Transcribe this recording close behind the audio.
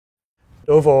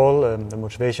Overall, the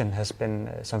motivation has been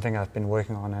something I've been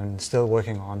working on and still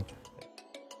working on.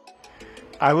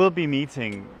 I will be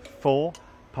meeting 4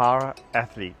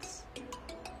 para-athletes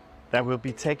that will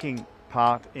be taking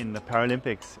part in the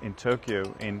Paralympics in Tokyo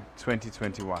in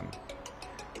 2021.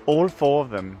 All 4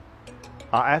 of them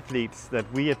are athletes that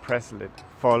we at Pressalit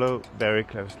follow very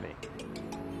closely.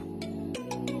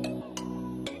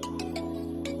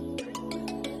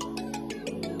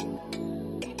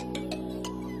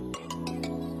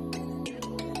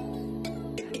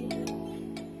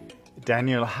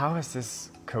 Daniel, how has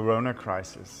this Corona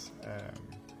crisis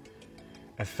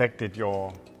affected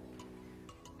your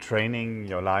training,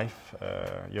 your life,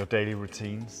 your daily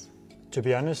routines? To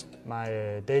be honest,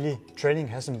 my daily training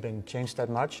hasn't been changed that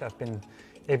much. I've been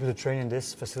able to train in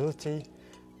this facility,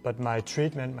 but my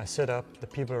treatment, my setup, the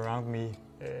people around me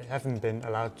haven't been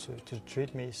allowed to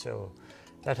treat me, so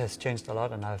that has changed a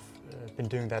lot, and I've been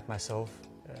doing that myself.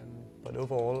 But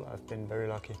overall, I've been very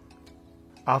lucky.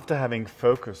 After having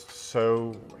focused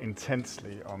so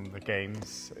intensely on the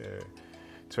Games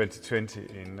 2020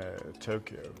 in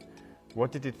Tokyo,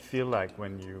 what did it feel like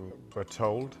when you were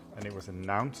told and it was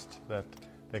announced that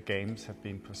the Games have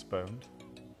been postponed?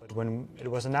 But when it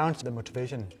was announced, the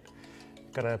motivation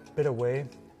got a bit away.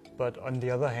 But on the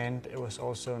other hand, it was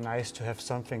also nice to have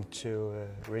something to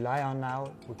rely on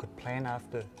now. We could plan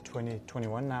after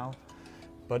 2021 now.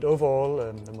 But overall,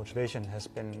 the motivation has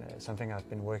been something I've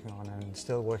been working on and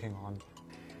still working on.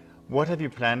 What have you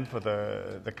planned for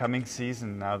the coming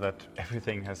season now that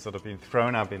everything has sort of been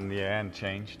thrown up in the air and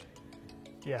changed?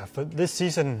 Yeah, for this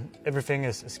season, everything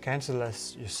is cancelled,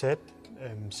 as you said.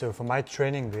 So for my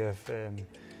training, we have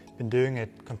been doing it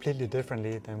completely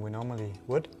differently than we normally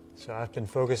would. So I've been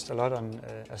focused a lot on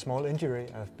a small injury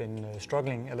I've been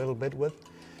struggling a little bit with.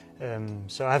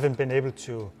 So I haven't been able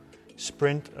to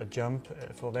sprint or jump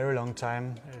for a very long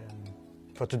time.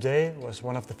 For today was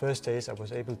one of the first days I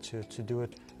was able to do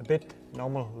it a bit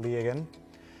normally again.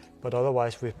 But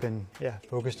otherwise we've been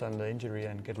focused on the injury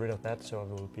and get rid of that, so I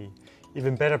will be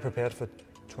even better prepared for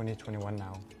 2021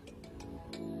 now.